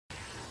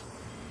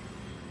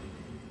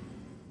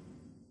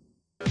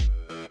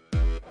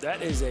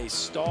That is a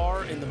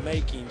star in the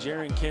making,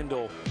 Jeren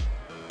Kendall.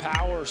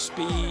 Power,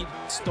 speed,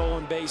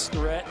 stolen base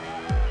threat.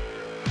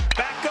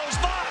 Back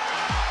goes Mott.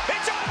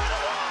 It's over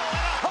the wall and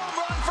a home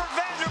run for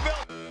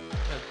Vanderbilt.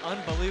 An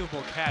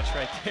unbelievable catch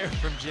right there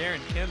from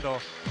Jeren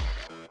Kendall.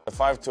 The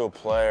 5-tool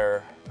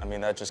player, I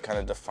mean, that just kind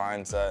of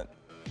defines that,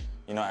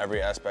 you know,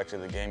 every aspect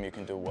of the game you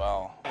can do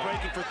well.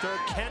 Breaking for third,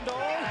 Kendall.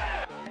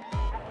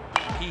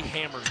 He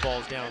hammers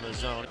balls down the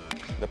zone.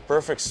 The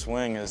perfect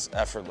swing is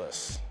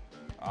effortless.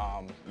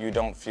 You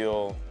don't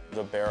feel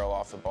the barrel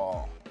off the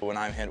ball. When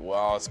I'm hit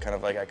well, it's kind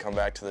of like I come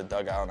back to the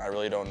dugout and I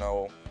really don't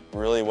know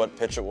what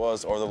pitch it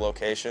was or the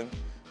location.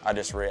 I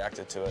just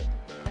reacted to it.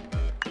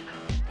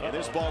 And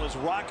this ball is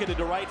rocketed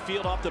to right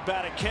field off the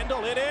bat of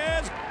Kendall. It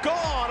is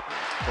gone.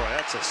 Boy,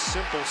 that's a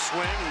simple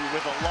swing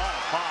with a lot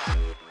of pop.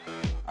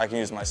 I can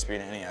use my speed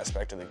in any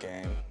aspect of the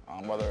game,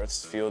 whether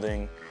it's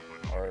fielding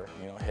or,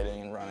 you know,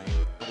 hitting and running.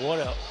 What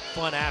a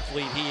fun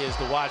athlete he is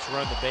to watch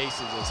run the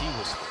bases as he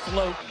was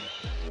floating.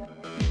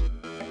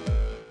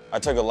 I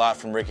took a lot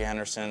from Ricky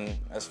Henderson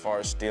as far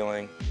as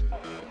stealing.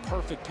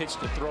 Perfect pitch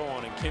to throw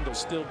on, and Kendall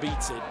still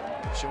beats it,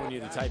 showing you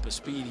the type of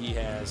speed he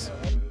has.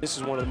 This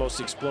is one of the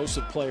most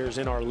explosive players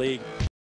in our league.